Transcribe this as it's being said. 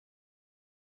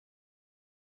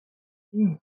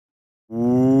Welcome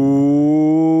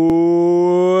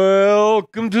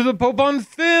to the Pope on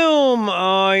Film.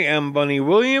 I am Bunny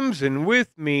Williams, and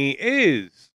with me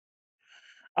is.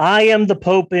 I am the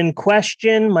Pope in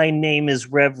question. My name is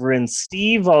Reverend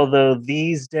Steve, although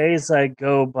these days I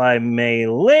go by May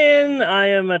Lynn. I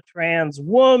am a trans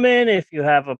woman. If you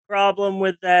have a problem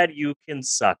with that, you can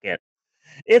suck it.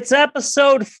 It's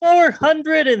episode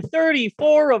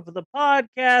 434 of the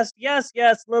podcast. Yes,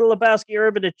 yes, Little Lebowski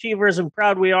Urban Achievers, and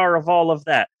proud we are of all of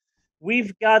that.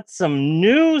 We've got some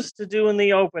news to do in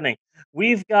the opening.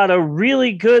 We've got a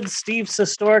really good Steve's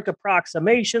Historic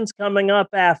Approximations coming up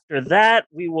after that.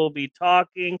 We will be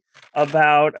talking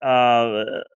about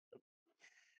a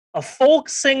folk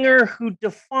singer who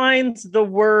defines the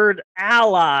word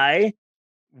ally.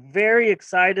 Very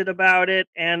excited about it.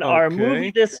 And Okay. our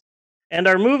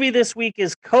movie this week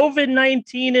is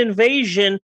COVID-19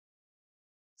 Invasion,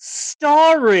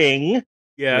 starring, with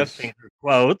Yes. finger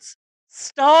quotes,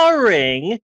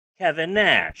 starring Kevin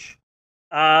Nash.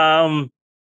 Um,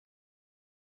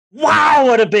 wow,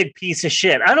 what a big piece of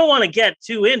shit. I don't want to get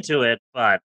too into it,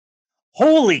 but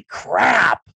holy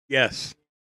crap. Yes.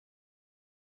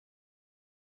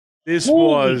 This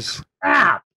Holy was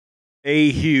crap.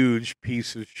 a huge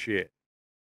piece of shit.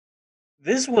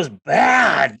 This was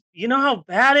bad. You know how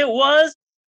bad it was?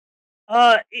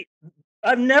 It,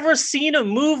 I've never seen a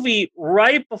movie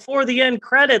right before the end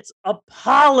credits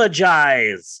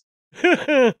apologize.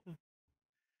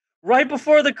 Right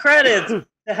before the credits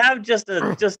to have just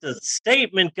a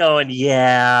statement going,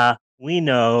 yeah, we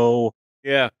know.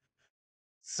 Yeah.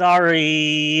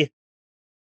 Sorry.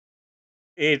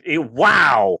 It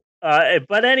wow.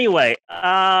 But anyway,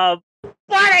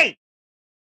 buddy,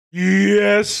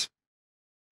 Yes.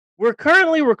 we're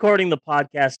currently recording the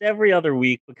podcast every other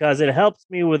week because it helps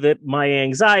me with my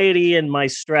anxiety and my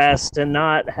stress to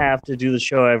not have to do the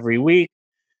show every week.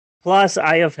 Plus,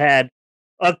 I have had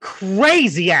a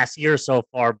crazy ass year so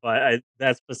far, but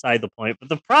that's beside the point. But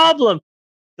the problem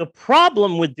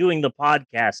with doing the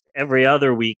podcast every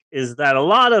other week is that a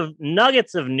lot of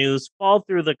nuggets of news fall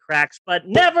through the cracks. But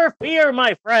never fear,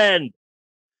 my friend,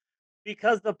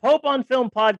 because the Pope on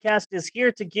Film podcast is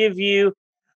here to give you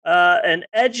an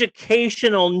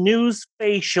educational news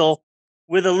facial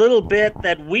with a little bit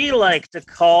that we like to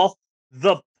call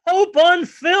the Pope on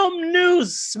Film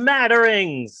news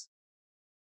smatterings.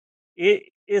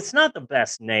 It's not the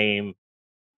best name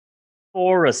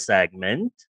for a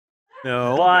segment,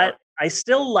 No. but I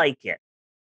still like it.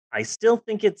 I still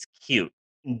think it's cute.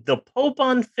 The Pope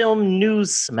on Film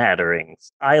news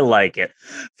smatterings. I like it.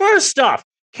 First off,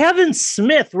 Kevin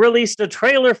Smith released a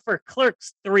trailer for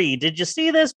Clerks 3. Did you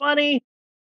see this, Bunny?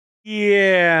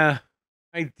 Yeah.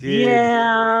 I did.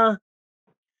 Yeah.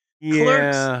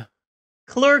 Clerks Yeah.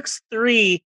 Clerks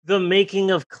 3, the making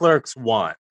of Clerks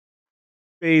 1 is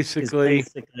Basically.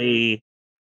 basically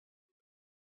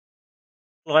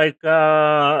like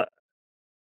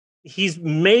he's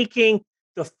making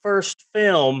the first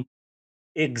film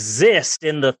exist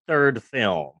in the third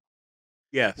film,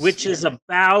 Yes. which is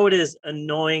about as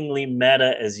annoyingly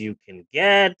meta as you can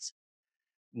get.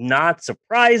 Not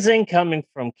surprising coming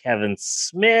from Kevin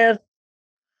Smith.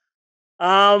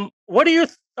 What are your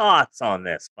thoughts on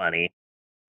this, Bunny?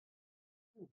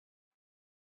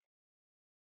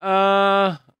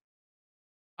 Uh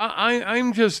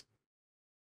I'm just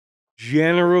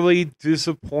generally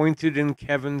disappointed in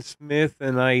Kevin Smith,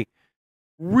 and I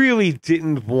really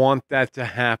didn't want that to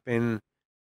happen.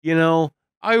 You know,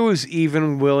 I was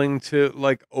even willing to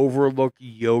like overlook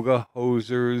yoga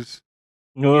hosers,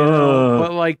 Uh,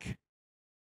 but like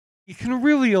you can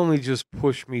really only just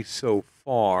push me so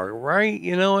far, right?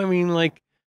 I mean, like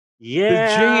the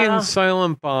Jay and yeah,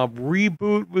 Silent Bob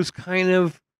reboot was kind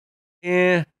of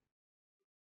eh,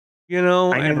 I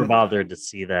never and bothered to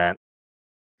see that.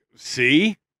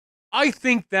 see, I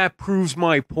think that proves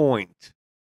my point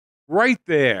right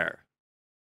there.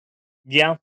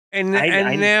 Yeah, And I, and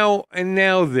I, now and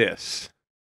now this,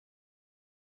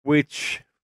 which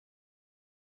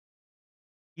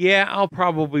yeah, I'll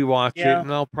probably watch it yeah,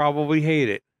 and I'll probably hate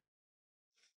it.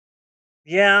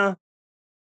 yeah,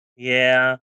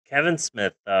 yeah. Kevin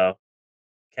Smith, though.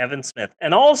 Kevin Smith.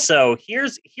 And also,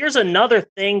 here's another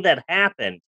thing that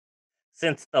happened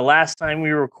since the last time we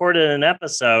recorded an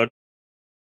episode.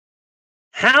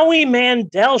 Howie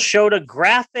Mandel showed a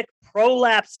graphic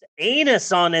prolapsed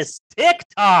anus on his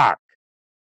TikTok.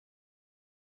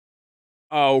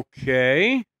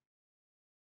 Okay.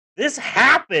 This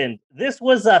happened. This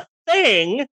was a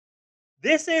thing.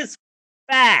 This is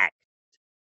fact.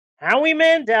 Howie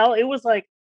Mandel, it was like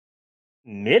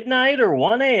midnight or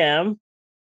 1 a.m.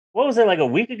 What was it, like a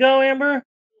week ago, Amber?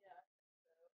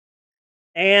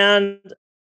 And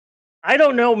I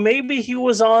don't know, maybe he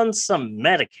was on some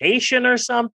medication or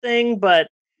something, but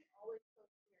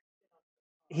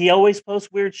he always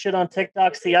posts weird shit on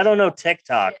TikTok. See, I don't know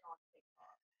TikTok.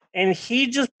 And he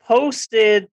just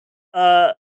posted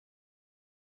uh,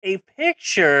 a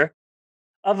picture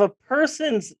of a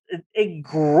person's, a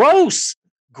gross,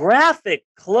 graphic,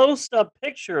 close up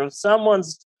picture of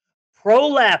someone's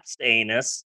prolapsed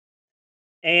anus.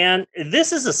 And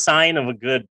this is a sign of a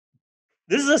good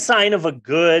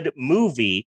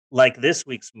movie like this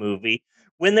week's movie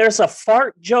when there's a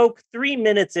fart joke 3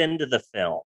 minutes into the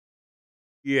film.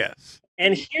 Yes.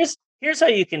 And here's how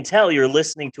you can tell you're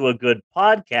listening to a good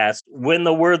podcast when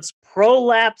the words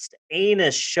prolapsed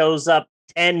anus shows up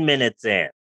 10 minutes in.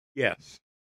 Yes.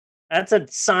 That's a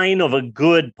sign of a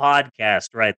good podcast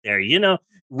right there. You know,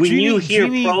 when you hear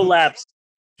Jeannie prolapsed,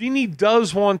 Jeannie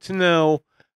does want to know,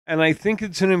 and I think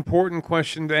it's an important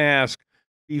question to ask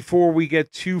before we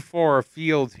get too far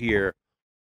afield here.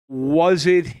 Was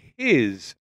it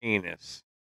his anus?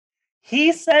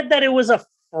 he said that it was a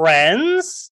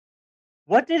friend's.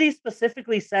 What did he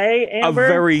specifically say, Amber? A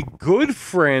very good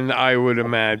friend, I would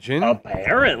imagine.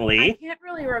 Apparently. I can't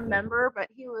really remember, but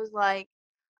he was like,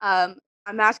 I'm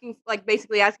asking, like,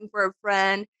 basically asking for a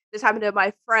friend. This happened to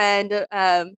my friend.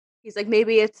 He's like,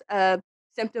 maybe it's a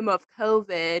symptom of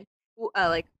COVID.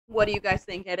 Like, what do you guys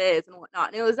think it is and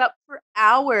whatnot? And it was up for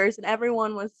hours, and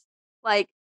everyone was like,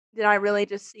 did I really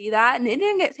just see that? And it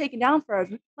didn't get taken down for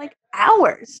like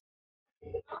hours.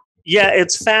 Yeah,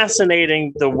 it's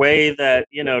fascinating the way that,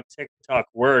 you know, TikTok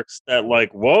works, that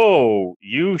like, whoa,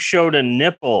 you showed a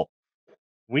nipple.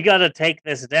 We got to take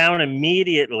this down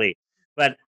immediately.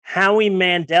 But Howie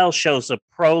Mandel shows a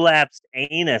prolapsed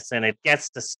anus and it gets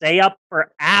to stay up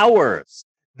for hours.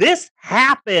 This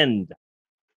happened.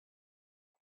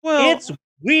 Well, It's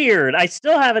weird. I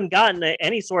still haven't gotten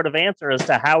any sort of answer as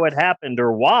to how it happened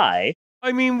or why.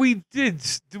 I mean, we did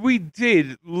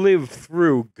live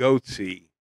through Goatsy.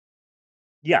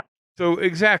 Yeah. So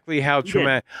exactly how We did.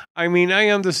 traumatic. I mean, I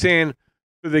understand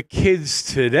for the kids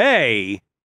today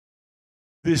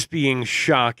this being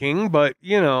shocking, but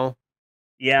you know,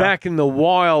 Yeah. back in the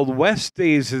Wild West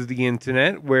days of the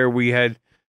internet where we had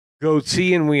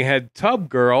Goatsy and we had Tub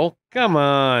Girl, come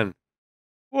on.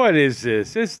 What is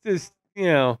this? It's this, you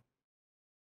know,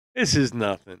 this is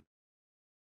nothing.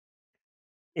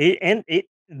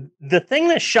 The thing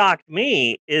that shocked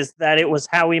me is that it was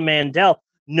Howie Mandel,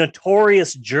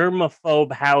 notorious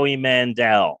germaphobe Howie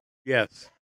Mandel. Yes.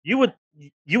 You would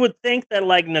think that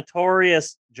like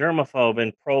notorious germaphobe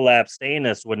and prolapsed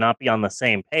anus would not be on the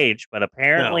same page, but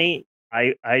apparently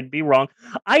I'd be wrong.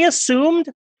 I assumed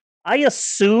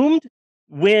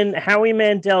when Howie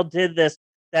Mandel did this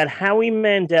that Howie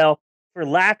Mandel, for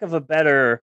lack of a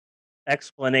better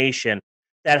explanation,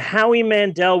 that Howie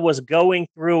Mandel was going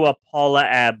through a Paula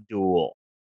Abdul.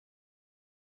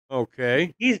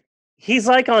 Okay. He's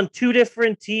like on 2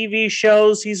 different TV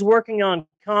shows. He's working on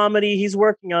comedy. He's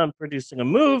working on producing a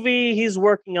movie. He's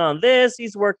working on this.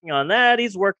 He's working on that.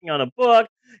 He's working on a book.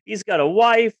 He's got a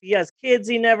wife. He has kids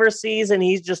he never sees. And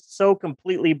he's just so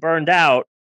completely burned out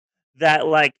that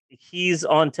like he's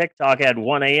on TikTok at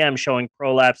 1 a.m. showing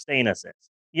prolapsed anuses.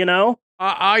 You know?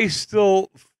 I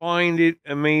still find it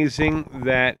amazing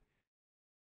that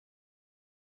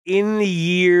in the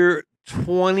year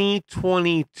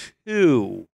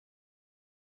 2022,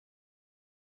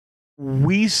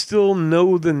 we still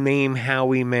know the name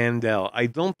Howie Mandel. I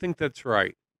don't think that's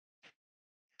right.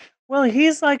 Well,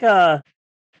 he's like a...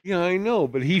 Yeah, I know,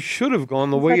 but he should have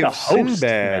gone the he's way like of a host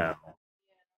Sinbad. now.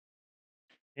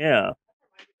 Yeah.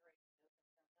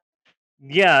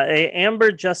 Yeah,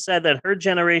 Amber just said that her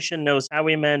generation knows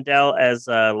Howie Mandel as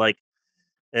like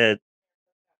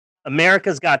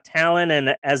America's Got Talent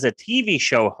and as a TV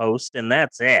show host, and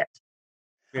that's it.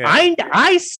 Yeah.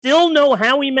 I still know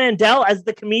Howie Mandel as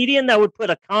the comedian that would put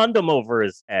a condom over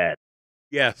his head.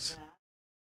 Yes.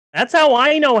 That's how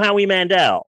I know Howie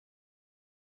Mandel.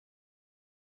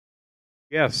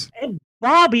 Yes. And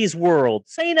Bobby's World.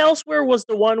 St. Elsewhere was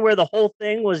the one where the whole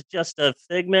thing was just a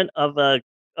figment of a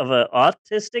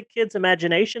autistic kid's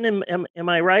imagination. Am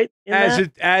I right?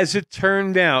 As it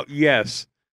turned out, yes.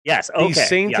 Yes. Okay. The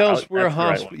St. Elsewhere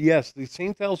Hospital. Right. Yes, the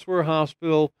St. Elsewhere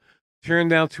Hospital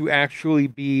turned out to actually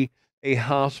be a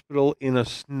hospital in a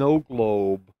snow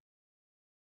globe.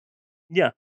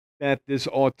 Yeah. That this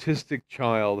autistic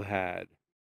child had.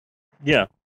 Yeah.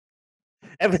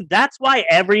 That's why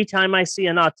every time I see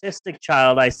an autistic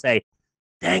child, I say,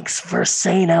 "Thanks for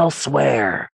St.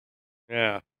 Elsewhere."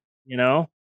 Yeah. You know?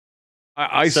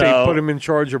 I say put him in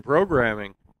charge of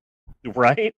programming.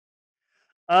 Right?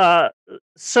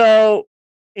 So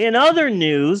In other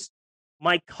news,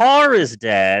 my car is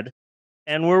dead,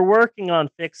 and we're working on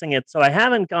fixing it. So I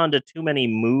haven't gone to too many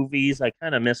movies. I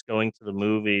kind of miss going to the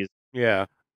movies Yeah.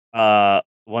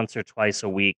 once or twice a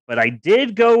week. But I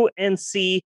did go and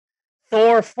see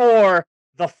Thor 4,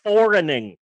 The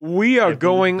Foreigning. We are I believe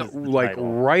going is the like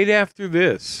title. right after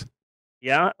this.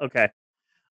 Yeah? Okay.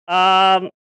 Um,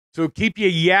 So keep your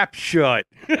yap shut.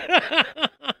 okay,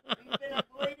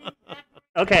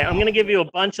 I'm going to give you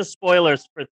a bunch of spoilers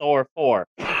for Thor 4.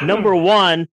 Number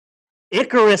 1,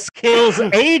 Icarus kills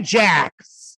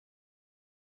Ajax.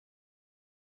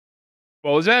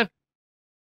 What was that?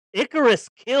 Icarus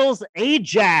kills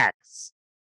Ajax.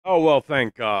 Oh, well,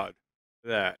 thank God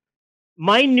for that.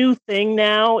 My new thing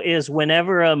now is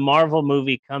whenever a Marvel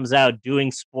movie comes out,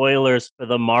 doing spoilers for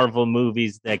the Marvel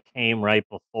movies that came right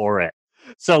before it.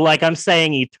 So, like, I'm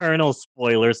saying eternal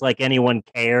spoilers, like anyone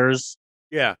cares.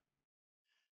 Yeah.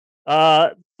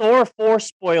 Thor 4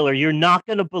 spoiler. You're not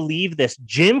going to believe this.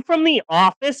 Jim from The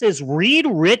Office is Reed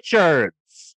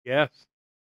Richards. Yes.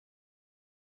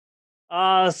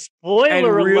 Spoiler And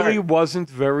really alert. wasn't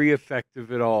very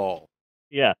effective at all.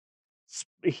 Yeah.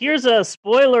 Here's a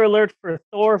spoiler alert for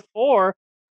Thor 4.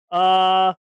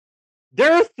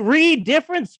 There are 3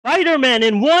 different Spider-Men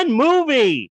in one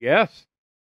movie. Yes.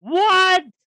 What?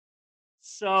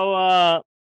 So,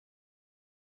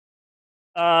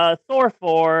 Thor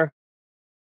 4.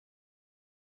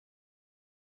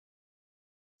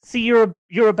 See,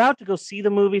 you're about to go see the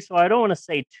movie, so I don't want to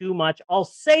say too much. I'll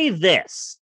say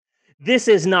this. This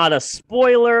is not a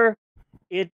spoiler.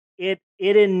 It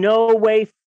in no way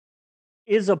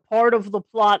is a part of the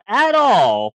plot at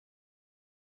all.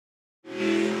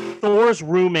 Thor's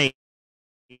roommate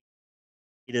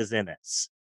is in this.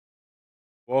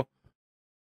 Well,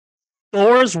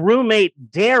 Thor's roommate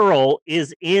Daryl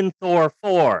is in Thor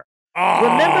 4.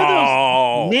 Remember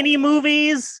those mini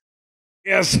movies?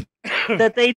 Yes.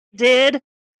 That they did?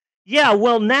 Yeah,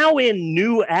 well, now in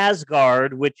New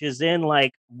Asgard, which is in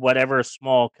like whatever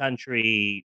small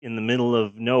country in the middle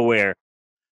of nowhere,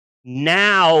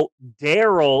 now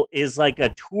Daryl is like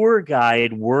a tour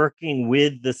guide working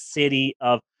with the city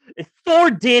of. Thor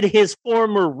did his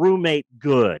former roommate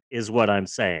good, is what I'm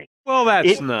saying. Well,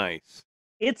 that's nice.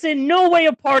 It's in no way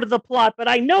a part of the plot, but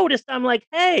I noticed, I'm like,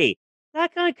 hey,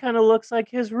 that guy kind of looks like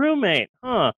his roommate,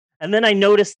 huh? And then I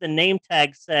noticed the name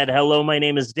tag said, hello, my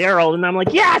name is Daryl. And I'm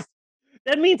like, yes,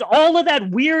 that means all of that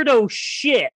weirdo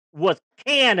shit was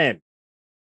canon.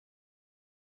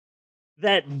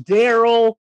 That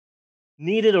Daryl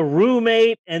needed a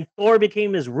roommate and Thor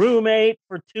became his roommate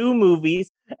for 2 movies.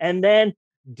 And then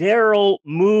Daryl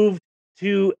moved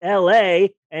to LA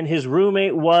and his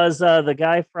roommate was the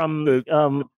guy from the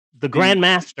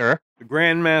Grandmaster. The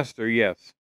Grandmaster,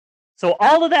 yes. So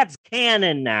all of that's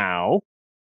canon now,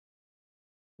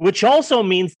 which also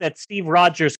means that Steve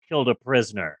Rogers killed a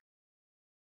prisoner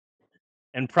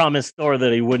and promised Thor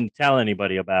that he wouldn't tell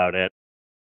anybody about it.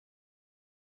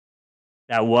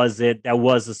 That was it. That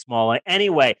was a small.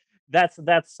 Anyway, that's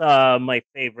my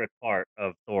favorite part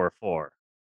of Thor 4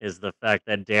 is the fact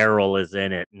that Daryl is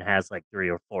in it and has like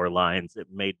 3 or 4 lines. It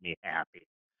made me happy.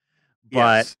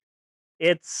 But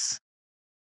yes.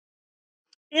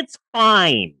 It's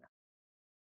fine.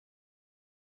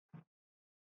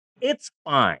 It's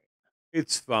fine.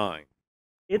 It's fine.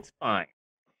 It's fine.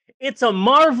 It's a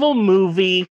Marvel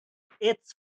movie.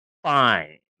 It's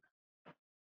fine.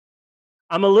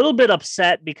 I'm a little bit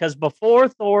upset because before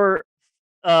Thor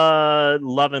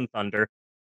Love and Thunder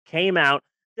came out,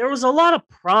 there was a lot of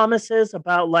promises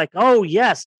about like, oh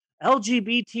yes,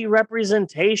 LGBT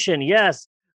representation. Yes,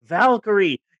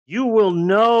 Valkyrie, you will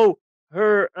know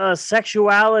her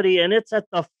sexuality and it's at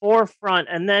the forefront.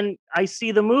 And then I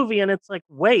see the movie and it's like,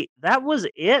 wait, that was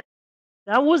it?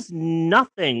 That was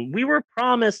nothing. We were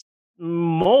promised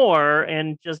more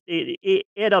and just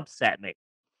it upset me.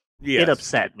 Yes. It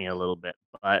upset me a little bit,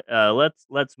 but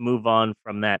let's move on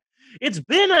from that. It's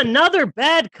been another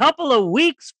bad couple of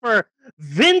weeks for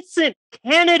Vincent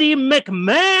Kennedy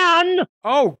McMahon.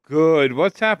 Oh, good.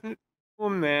 What's happening to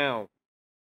him now?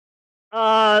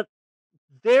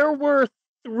 There were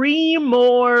 3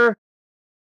 more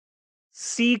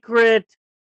secret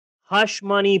hush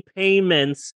money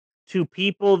payments to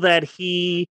people that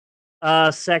he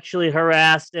sexually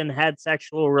harassed and had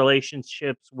sexual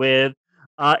relationships with.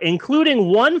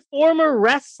 Including one former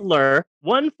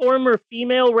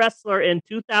female wrestler in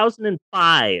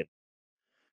 2005.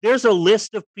 There's a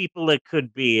list of people it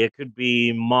could be. It could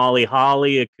be Molly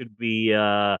Holly. It could be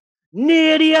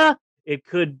Nydia. It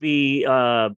could be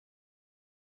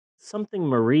something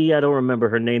Marie. I don't remember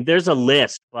her name. There's a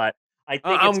list, but I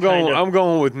think I'm it's going. kind of I'm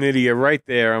going with Nydia right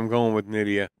there. I'm going with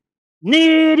Nydia.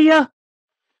 Nydia.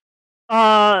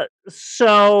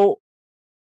 So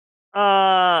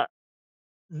uh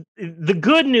the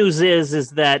good news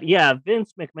is that yeah,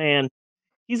 Vince McMahon,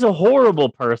 he's a horrible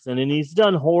person and he's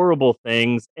done horrible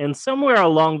things, and somewhere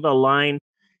along the line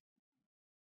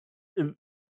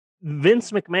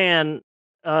Vince McMahon,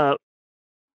 uh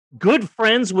good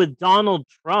friends with Donald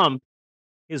Trump,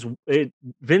 his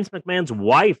Vince McMahon's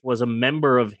wife was a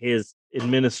member of his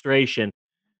administration.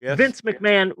 Yes. Vince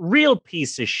McMahon, real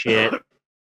piece of shit.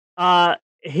 Uh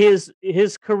his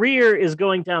career is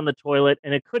going down the toilet,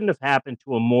 and it couldn't have happened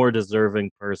to a more deserving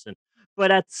person.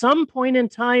 But at some point in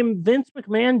time, Vince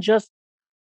McMahon just,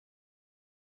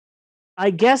 I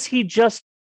guess he just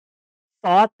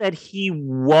thought that he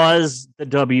was the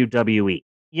WWE.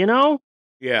 You know?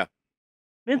 Yeah.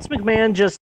 Vince McMahon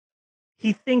just,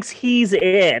 he thinks he's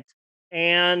it,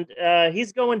 and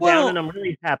he's going down, and Well, I'm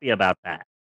really happy about that.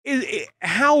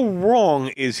 how wrong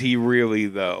is he really,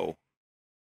 though?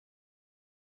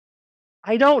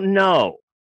 I don't know.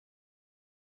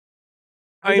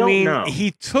 I don't mean, know. he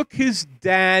took his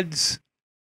dad's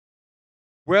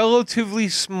relatively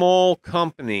small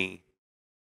company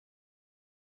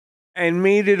and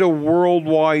made it a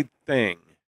worldwide thing.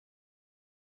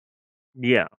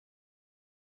 Yeah.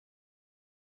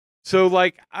 So,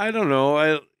 like, I don't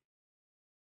know.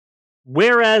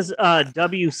 Whereas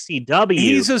WCW,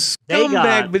 He's a they scumbag,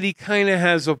 got, but he kind of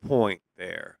has a point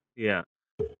there. yeah.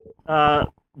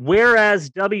 Whereas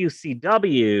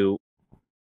WCW,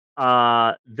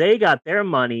 they got their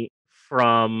money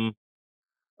from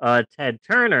Ted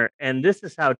Turner, and this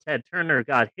is how Ted Turner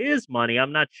got his money.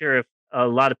 I'm not sure if a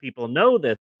lot of people know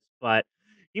this, but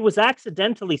he was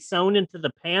accidentally sewn into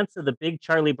the pants of the big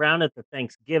Charlie Brown at the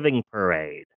Thanksgiving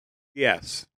parade.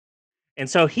 Yes. And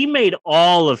so he made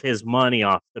all of his money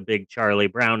off the big Charlie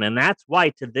Brown, and that's why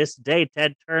to this day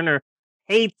Ted Turner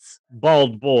hates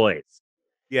bald boys.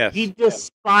 Yes. He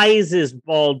despises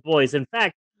bald boys. In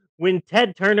fact, when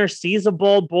Ted Turner sees a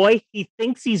bald boy, he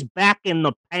thinks he's back in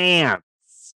the pants.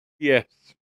 Yes.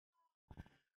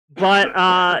 But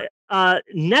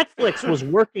Netflix was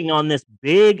working on this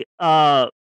big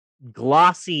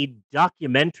glossy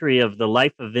documentary of the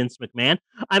life of Vince McMahon.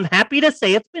 I'm happy to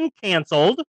say it's been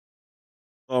canceled.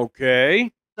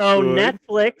 Okay. So Good.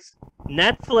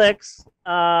 Netflix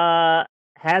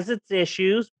has its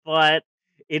issues, but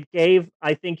it gave,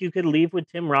 I Think You Could Leave with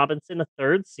Tim Robinson a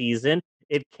third season.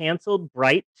 It canceled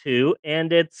Bright 2,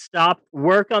 and it stopped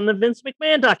work on the Vince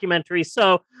McMahon documentary.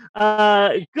 So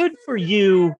good for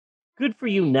you. Good for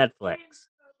you, Netflix.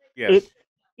 Yes.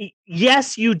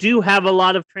 Yes, you do have a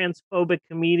lot of transphobic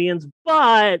comedians,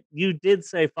 but you did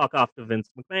say fuck off to Vince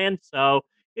McMahon. So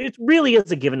it really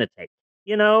is a give and a take,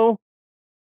 you know?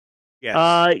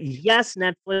 Yes. Yes,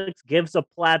 Netflix gives a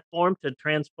platform to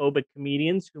transphobic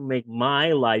comedians who make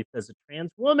my life as a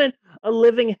trans woman a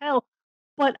living hell.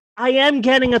 But I am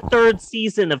getting a third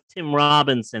season of Tim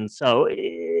Robinson, so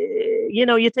you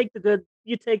know, you take the good,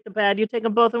 you take the bad, you take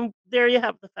them both, and there you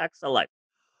have the facts of life.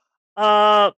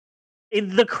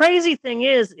 The crazy thing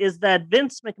is that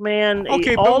Vince McMahon,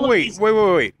 Okay, but all of wait, these,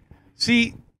 wait.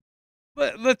 See,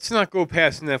 let's not go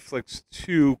past Netflix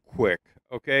too quick,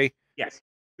 okay? yes,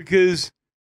 Because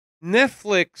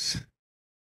Netflix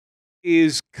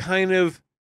is kind of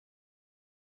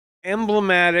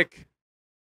emblematic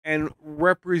and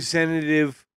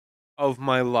representative of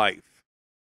my life.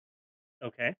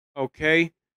 okay,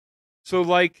 Okay? So,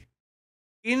 like,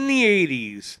 in the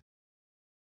 80s,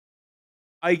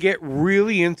 I get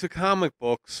really into comic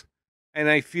books and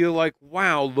I feel like,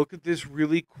 wow, look at this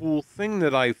really cool thing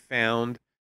that I found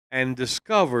and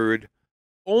discovered,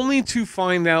 only to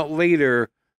find out later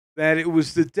that it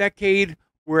was the decade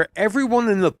where everyone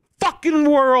in the fucking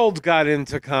world got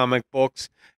into comic books,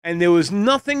 and there was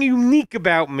nothing unique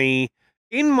about me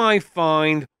in my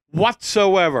find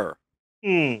whatsoever.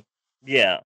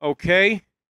 yeah, Okay?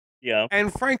 yeah,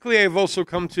 And frankly, I've also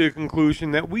come to a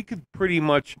conclusion that we could pretty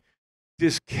much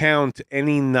discount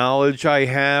any knowledge I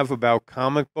have about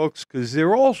comic books because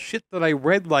they're all shit that I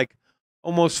read like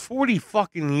almost 40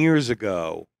 fucking years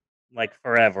ago. like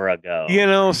forever ago. You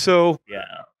know, so Yeah,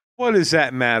 what does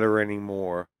that matter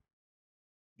anymore?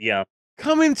 yeah,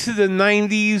 Come into the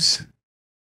 90s,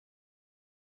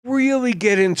 really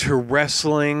get into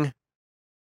wrestling.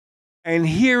 And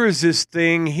here is this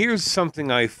thing. Here's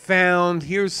something I found.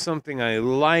 Here's something I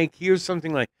like. Here's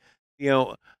something like, you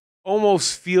know,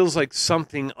 almost feels like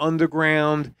something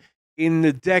underground in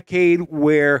the decade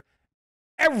where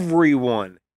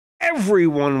everyone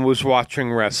was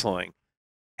watching wrestling.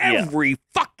 Yeah. Every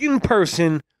fucking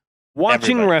person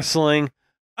watching Everybody. wrestling.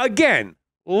 Again,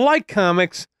 like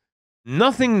comics,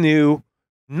 nothing new,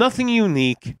 nothing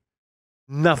unique,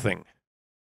 nothing.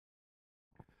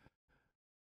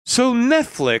 So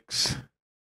Netflix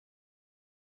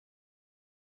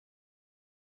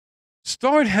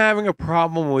start having a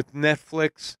problem with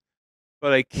Netflix,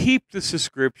 but I keep the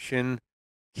subscription,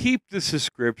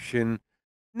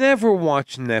 never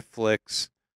watch Netflix.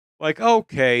 Like,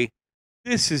 okay,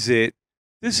 this is it.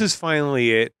 This is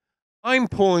finally it. I'm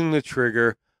pulling the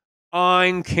trigger.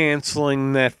 I'm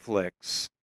canceling Netflix.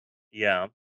 Yeah.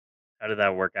 How did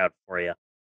that work out for you?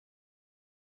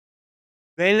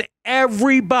 Then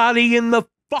everybody in the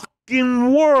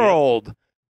fucking world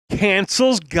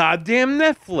cancels goddamn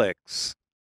Netflix.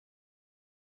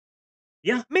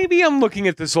 Yeah. Maybe I'm looking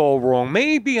at this all wrong.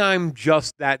 Maybe I'm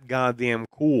just that goddamn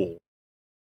cool.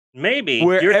 Maybe.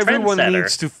 Where You're a everyone trendsetter.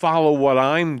 needs to follow what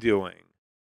I'm doing.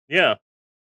 Yeah.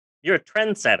 You're a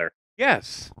trendsetter.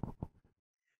 Yes.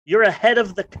 You're ahead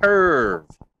of the curve.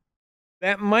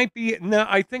 That might be no,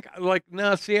 I think I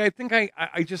think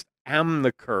I just am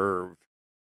the curve.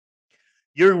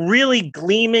 You're really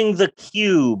gleaming the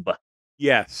cube,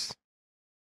 Yes.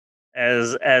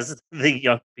 as the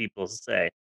young people say.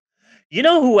 You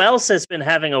know who else has been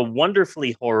having a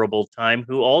wonderfully horrible time,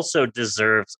 who also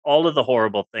deserves all of the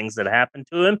horrible things that happened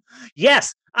to him?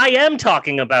 Yes, I am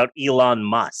talking about Elon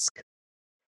Musk.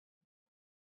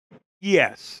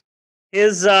 Yes.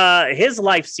 His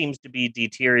life seems to be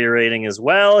deteriorating as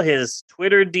well. His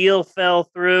Twitter deal fell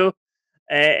through.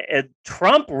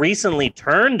 Trump recently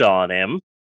turned on him,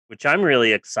 which I'm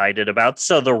really excited about.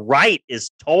 So the right is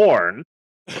torn.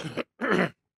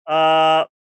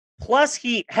 Plus,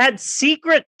 he had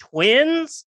secret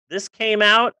twins. This came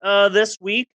out this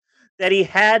week that he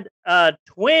had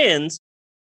twins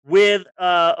with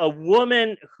a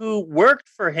woman who worked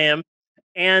for him,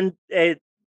 and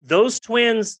those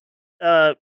twins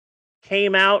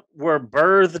came out, were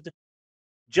birthed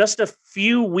just a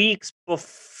few weeks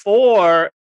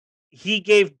before he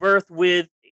gave birth with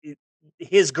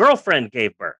his girlfriend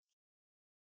gave birth.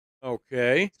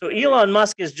 Okay. So Elon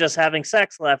Musk is just having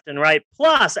sex left and right.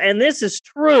 Plus, and this is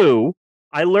true,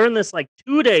 I learned this like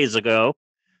 2 days ago,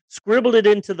 scribbled it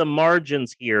into the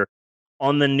margins here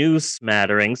on the news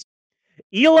smatterings.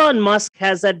 Elon Musk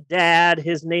has a dad.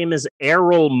 His name is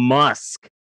Errol Musk.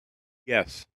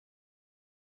 Yes.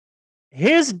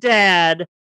 His dad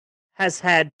has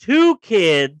had 2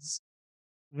 kids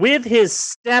with his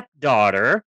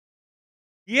stepdaughter.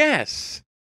 Yes.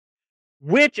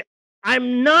 Which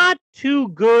I'm not too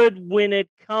good when it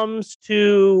comes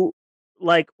to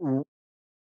like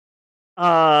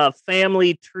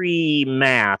family tree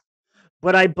math,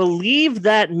 but I believe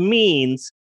that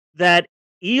means that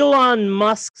Elon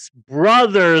Musk's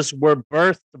brothers were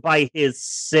birthed by his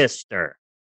sister.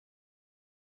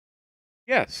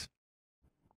 Yes.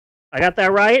 I got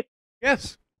that right?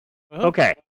 Yes.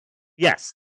 Okay.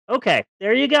 Yes. Okay.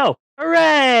 There you go.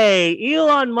 Hooray!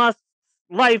 Elon Musk's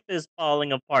life is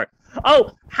falling apart.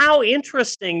 Oh, how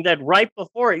interesting that right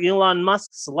before Elon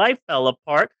Musk's life fell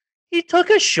apart, he took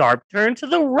a sharp turn to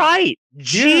the right.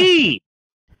 Gee,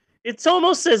 it's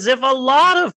almost as if a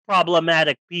lot of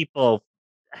problematic people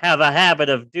have a habit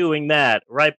of doing that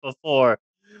right before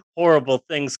horrible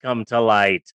things come to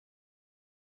light.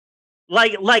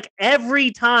 Like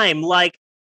every time, like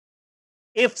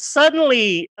if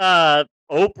suddenly Oprah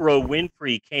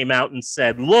Winfrey came out and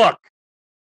said, "Look,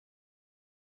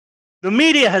 the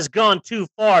media has gone too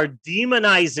far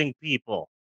demonizing people.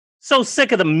 So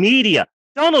sick of the media.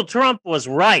 Donald Trump was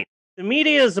right. The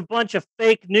media is a bunch of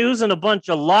fake news and a bunch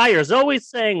of liars, always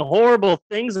saying horrible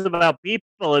things about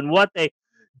people and what they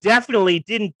definitely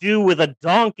didn't do with a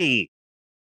donkey."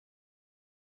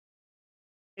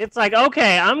 It's like,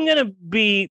 okay, I'm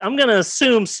gonna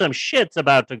assume some shit's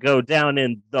about to go down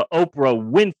in the Oprah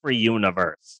Winfrey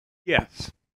universe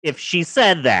Yes. if she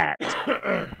said that.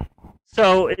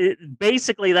 So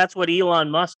basically, that's what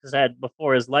Elon Musk has had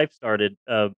before his life started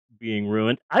being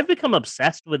ruined. I've become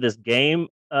obsessed with this game,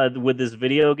 with this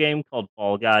video game called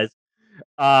Fall Guys.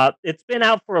 It's been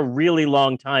out for a really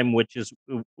long time, which is,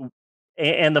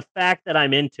 and the fact that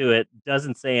I'm into it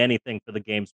doesn't say anything for the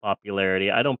game's popularity.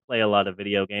 I don't play a lot of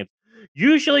video games.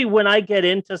 Usually, when I get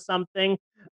into something,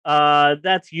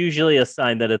 that's usually a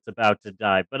sign that it's about to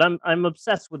die. But I'm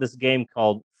obsessed with this game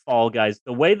called Fall Guys.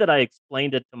 The way that I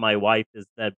explained it to my wife is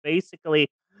that basically,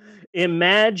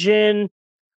 imagine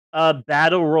a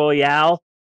battle royale,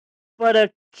 but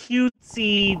a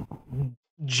cutesy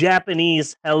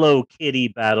Japanese Hello Kitty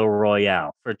battle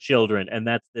royale for children, and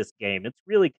that's this game. It's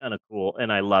really kind of cool,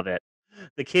 and I love it.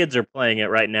 The kids are playing it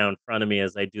right now in front of me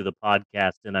as I do the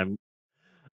podcast, and I'm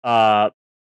uh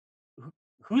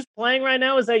who's playing right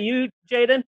now? Is that you,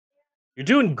 Jaden? You're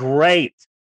doing great.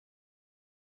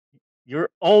 You're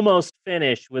almost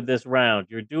finished with this round.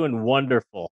 You're doing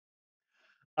wonderful.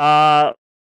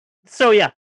 So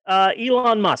yeah,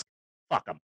 Elon Musk, fuck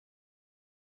him.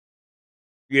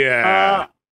 Yeah.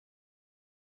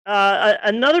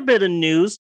 Another bit of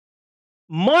news: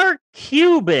 Mark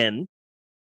Cuban,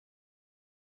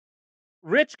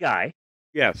 rich guy.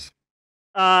 Yes.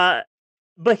 But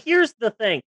here's the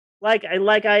thing: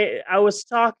 I was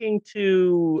talking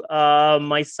to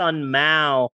my son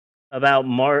Mal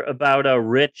about a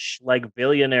rich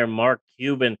billionaire Mark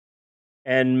Cuban,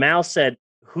 and Mal said,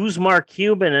 "Who's Mark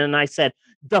Cuban?" And I said,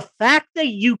 "The fact that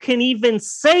you can even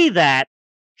say that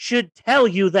should tell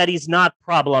you that he's not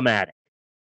problematic."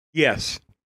 Yes.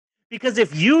 Because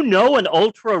if you know an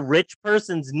ultra rich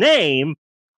person's name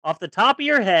off the top of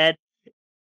your head,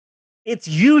 it's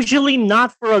usually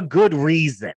not for a good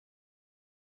reason.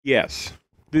 Yes.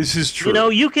 This is true. You know,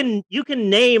 you can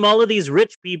name all of these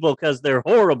rich people because they're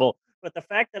horrible, but the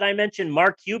fact that I mentioned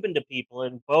Mark Cuban to people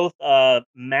and both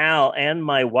Mal and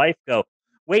my wife go,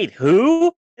 "Wait,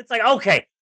 who?" It's like, okay,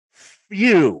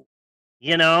 you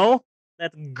know,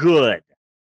 that's good.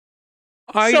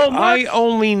 I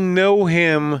only know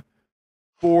him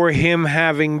for him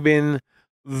having been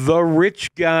the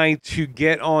rich guy to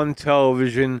get on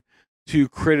television to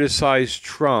criticize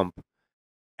Trump,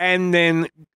 and then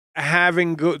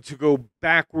having to go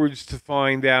backwards to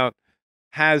find out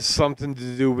has something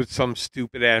to do with some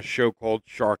stupid ass show called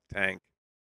Shark Tank.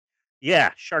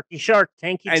 Yeah, Sharky Shark,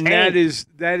 Tanky And Tank.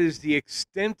 that is the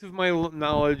extent of my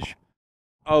knowledge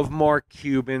of Mark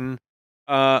Cuban.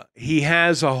 He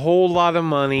has a whole lot of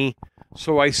money,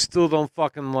 so I still don't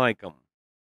fucking like him.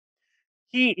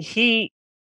 He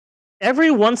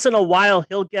every once in a while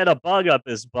he'll get a bug up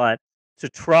his butt to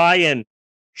try and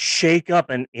shake up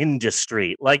an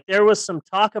industry. Like there was some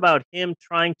talk about him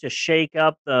trying to shake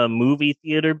up the movie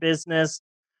theater business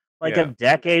like a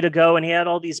decade ago, and he had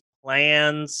all these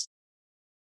plans.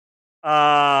 He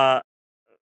had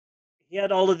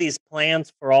all of these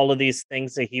plans for all of these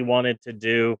things that he wanted to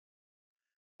do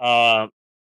uh,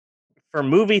 for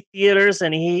movie theaters,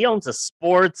 and he owns a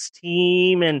sports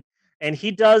team, and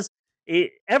he does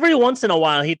every once in a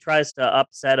while he tries to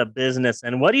upset a business.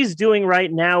 And what he's doing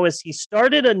right now is he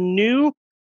started a new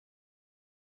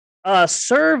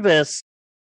service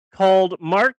called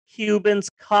Mark Cuban's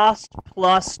Cost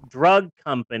Plus Drug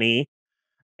Company,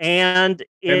 and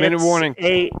Minute warning.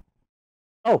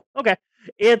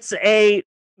 It's a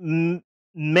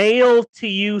mail to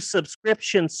you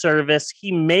subscription service.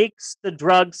 He makes the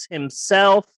drugs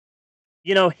himself,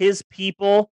 you know, his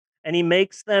people, and he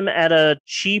makes them at a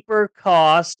cheaper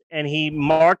cost, and he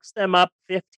marks them up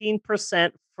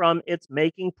 15% from its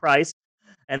making price,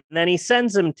 and then he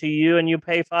sends them to you, and you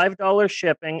pay $5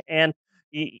 shipping. And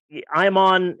I'm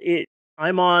on it.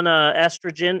 I'm on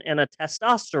estrogen and a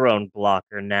testosterone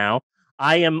blocker now.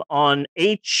 I am on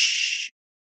HRT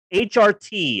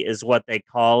is what they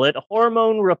call it,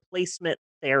 hormone replacement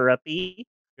therapy.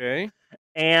 Okay.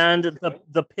 And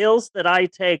the pills that I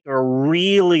take are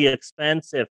really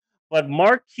expensive. But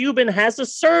Mark Cuban has a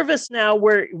service now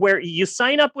where you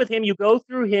sign up with him, you go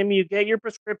through him, you get your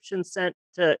prescription sent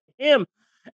to him,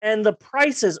 and the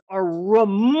prices are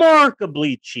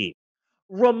remarkably cheap.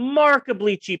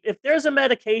 Remarkably cheap. If there's a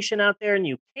medication out there and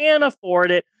you can't afford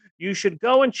it, you should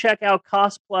go and check out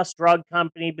Cost Plus Drug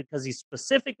Company, because he's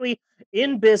specifically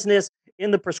in business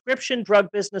in the prescription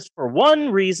drug business for one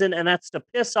reason, and that's to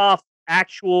piss off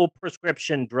actual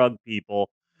prescription drug people.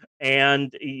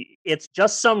 And it's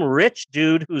just some rich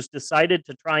dude who's decided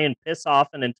to try and piss off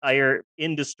an entire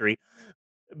industry.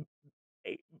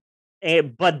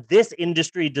 But this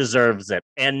industry deserves it.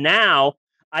 And now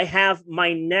I have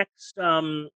my next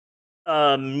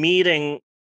meeting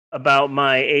about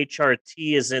my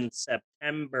HRT is in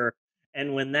September.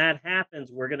 And when that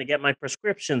happens, we're going to get my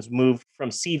prescriptions moved from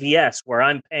CVS, where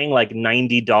I'm paying like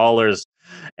 $90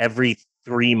 every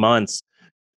 3 months,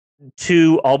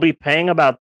 to I'll be paying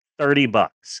about $30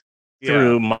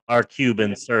 through Mark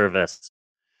Cuban service.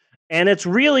 And it's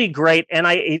really great. And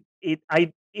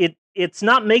it's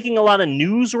not making a lot of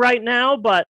news right now,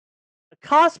 but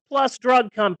Cost Plus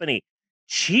Drug Company,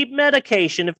 cheap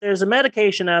medication. If there's a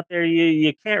medication out there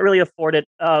you can't really afford it,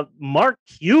 Mark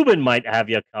Cuban might have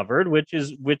you covered, which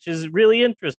is really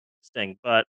interesting.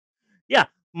 But yeah,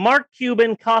 Mark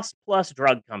Cuban, Cost Plus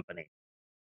Drug Company.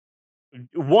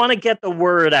 Want to get the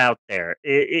word out there.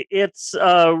 It's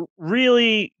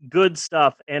really good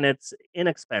stuff, and it's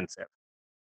inexpensive.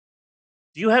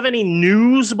 Do you have any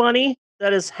news money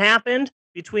that has happened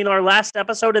between our last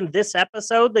episode and this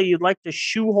episode that you'd like to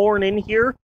shoehorn in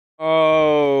here?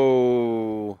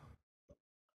 Oh.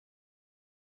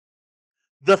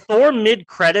 The Thor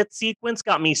mid-credit sequence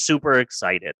got me super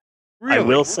excited. I Really?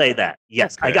 will say that.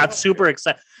 Yes, I Okay. got super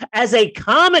excited. As a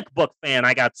comic book fan,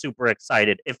 I got super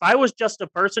excited. If I was just a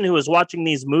person who was watching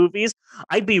these movies,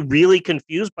 I'd be really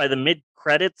confused by the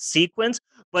mid-credit sequence.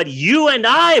 But you and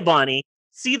I, Bonnie,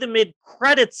 see the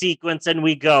mid-credit sequence and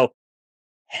we go,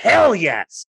 hell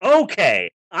yes.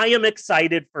 Okay, I am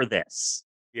excited for this.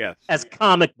 Yes. As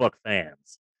comic book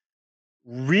fans.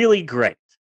 Really great.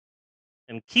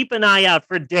 And keep an eye out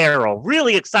for Daryl.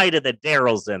 Really excited that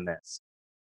Daryl's in this.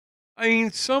 I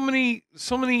mean, so many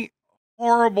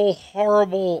horrible,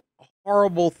 horrible,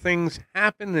 horrible things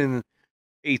happen in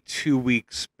a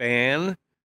 2-week span.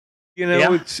 You know,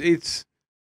 Yeah. it's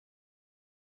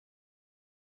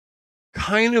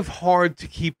kind of hard to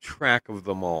keep track of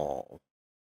them all.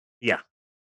 Yeah.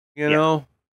 You know,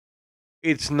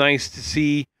 it's nice to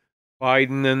see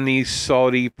Biden and the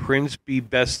Saudi prince be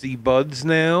bestie buds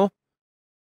now.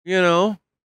 You know,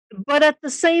 But at the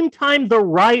same time, the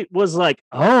right was like,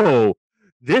 oh,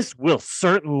 this will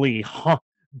certainly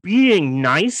being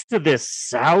nice to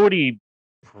this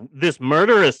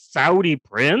murderous Saudi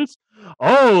prince.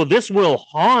 Oh, this will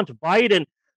haunt Biden.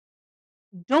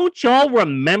 Don't y'all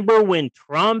remember when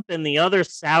Trump and the other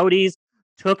Saudis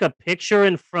took a picture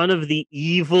in front of the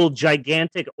evil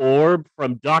gigantic orb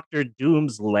from Dr.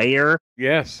 Doom's lair?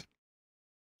 yes,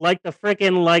 Like the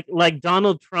freaking like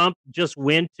Donald Trump just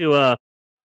went to a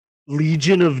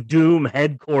Legion of Doom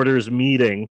headquarters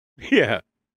meeting. yeah,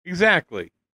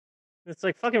 exactly. It's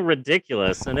like fucking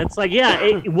ridiculous. And it's like,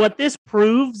 yeah, what this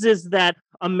proves is that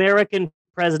American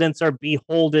presidents are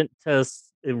beholden to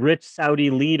rich Saudi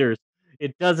leaders.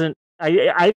 It doesn't,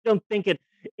 I don't think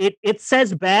it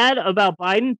says bad about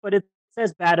Biden, but it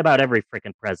says bad about every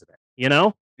freaking president, you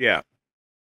know? Yeah,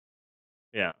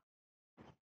 Yeah.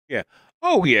 yeah.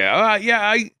 Oh yeah,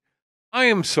 yeah. I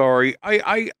am sorry.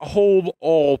 I hold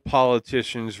all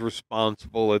politicians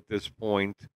responsible at this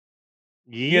point.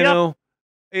 You Yep. know,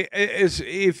 as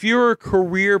if you're a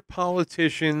career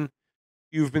politician,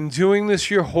 you've been doing this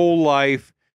your whole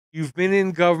life, you've been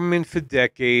in government for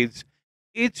decades.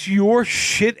 It's your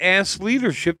shit ass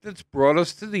leadership that's brought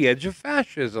us to the edge of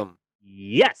fascism.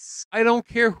 Yes. I don't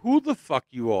care who the fuck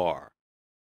you are.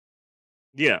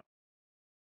 Yeah.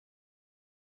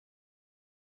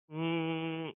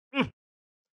 Mm.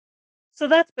 So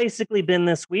that's basically been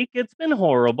this week. It's been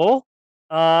horrible.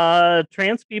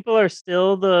 Trans people are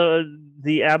still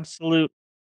the absolute.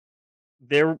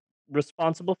 They're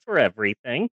responsible for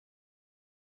everything.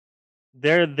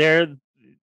 They're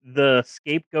the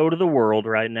scapegoat of the world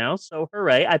right now. So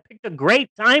hooray! I picked a great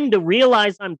time to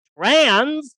realize I'm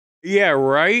trans. Yeah,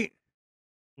 right?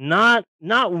 Not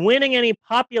winning any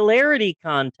popularity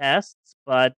contests,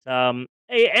 but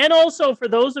hey, and also for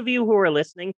those of you who are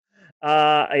listening,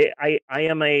 I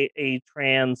am a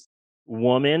trans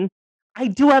woman. I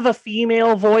do have a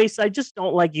female voice. I just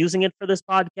don't like using it for this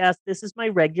podcast. This is my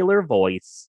regular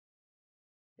voice.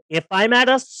 If I'm at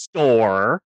a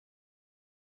store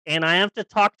and I have to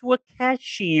talk to a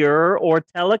cashier or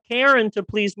tell a Karen to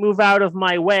please move out of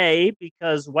my way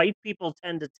because white people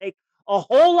tend to take a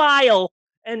whole aisle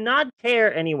and not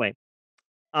care. Anyway,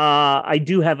 I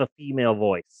do have a female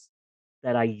voice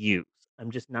that I use.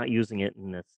 I'm just not using it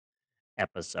in this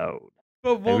episode. But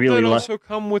I won't really that like. also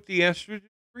come with the estrogen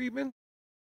treatment?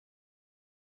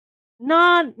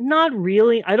 Not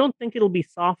really. I don't think it'll be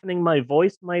softening my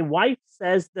voice. My wife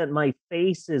says that my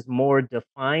face is more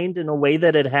defined in a way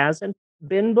that it hasn't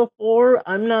been before.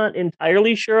 I'm not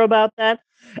entirely sure about that.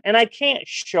 And I can't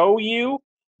show you,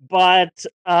 but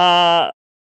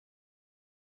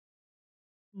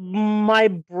my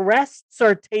breasts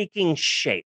are taking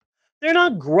shape. They're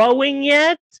not growing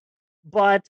yet,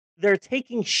 but they're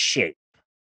taking shape.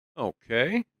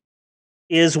 Okay.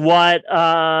 Is what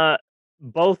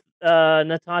both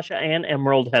Natasha and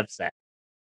Emerald have said.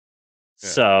 Yeah.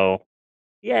 So,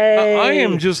 yay! I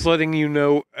am just letting you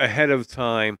know ahead of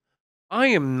time. I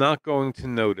am not going to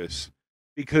notice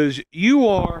because you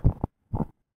are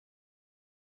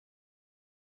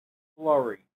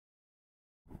blurry.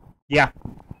 Yeah.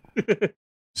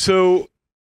 So,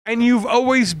 and you've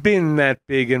always been that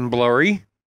big and blurry.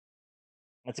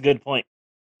 That's a good point.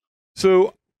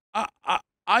 So,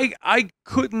 I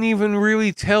couldn't even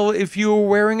really tell if you were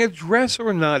wearing a dress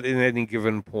or not at any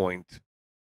given point.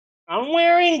 I'm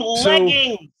wearing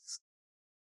leggings.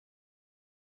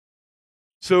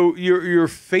 So your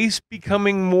face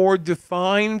becoming more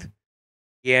defined?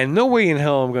 Yeah, no way in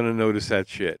hell I'm gonna notice that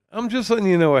shit. I'm just letting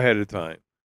you know ahead of time.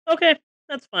 Okay,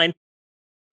 that's fine.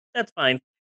 That's fine.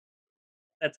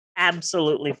 That's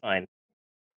absolutely fine.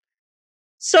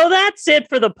 So that's it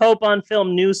for the Pope on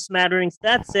Film news smatterings.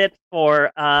 That's it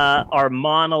for our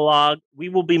monologue. We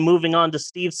will be moving on to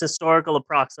Steve's historical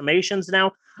approximations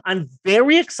now. I'm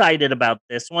very excited about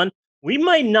this one. We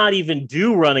might not even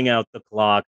do running out the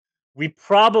clock. We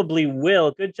probably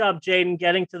will. Good job, Jaden,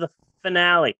 getting to the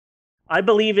finale. I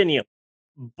believe in you.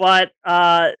 But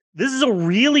this is a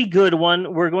really good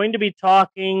one. We're going to be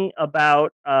talking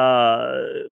about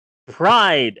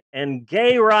pride and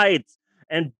gay rights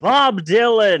and Bob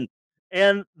Dylan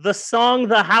and the song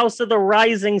The House of the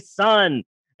Rising Sun.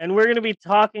 And we're going to be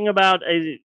talking about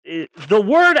the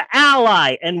word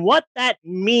ally and what that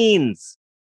means.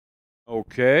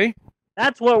 Okay.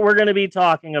 That's what we're going to be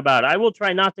talking about. I will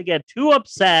try not to get too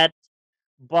upset,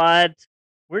 but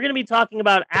we're going to be talking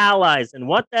about allies and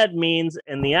what that means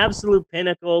and the absolute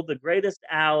pinnacle, the greatest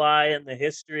ally in the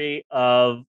history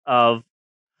of the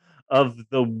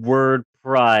word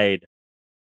pride.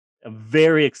 I'm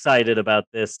very excited about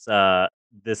this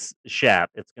chat.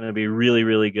 It's going to be really,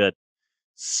 really good.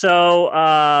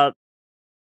 So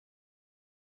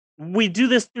we do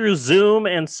this through Zoom,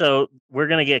 and so we're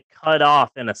going to get cut off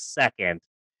in a second,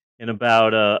 in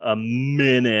about a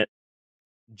minute.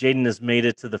 Jaden has made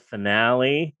it to the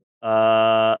finale.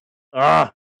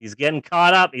 He's getting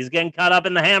caught up. He's getting caught up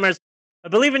in the hammers. I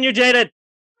believe in you, Jaden.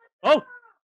 Oh.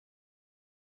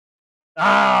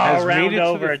 Has Round made it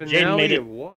over. to the Jaden made finale it. of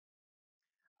what?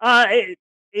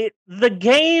 The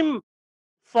game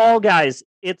Fall Guys,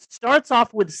 it starts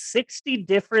off with 60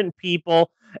 different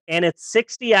people, and it's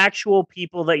 60 actual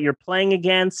people that you're playing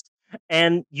against,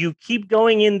 and you keep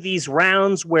going in these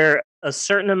rounds where a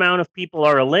certain amount of people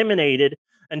are eliminated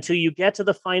until you get to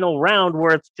the final round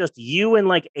where it's just you and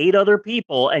like 8 other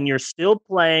people, and you're still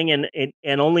playing,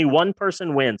 and only one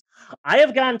person wins. I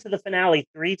have gotten to the finale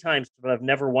 3 times, but I've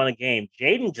never won a game.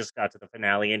 Jaden just got to the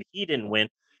finale, and he didn't win.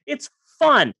 It's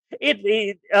fun.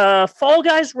 Fall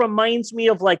Guys reminds me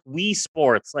of like Wii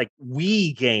Sports, like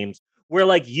Wii games, where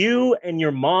like you and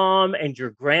your mom and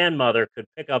your grandmother could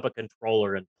pick up a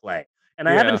controller and play. And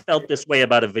I haven't felt this way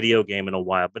about a video game in a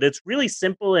while, but it's really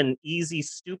simple and easy,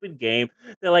 stupid game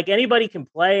that like anybody can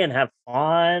play and have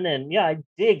fun. And yeah, I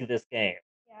dig this game.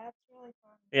 Yeah, it's really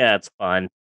fun. Yeah, it's fun.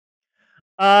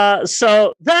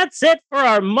 So that's it for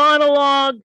our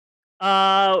monologue.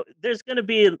 There's going to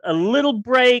be a little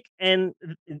break, and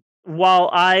while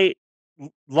I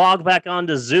log back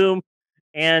onto Zoom,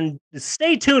 and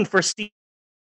stay tuned for Steve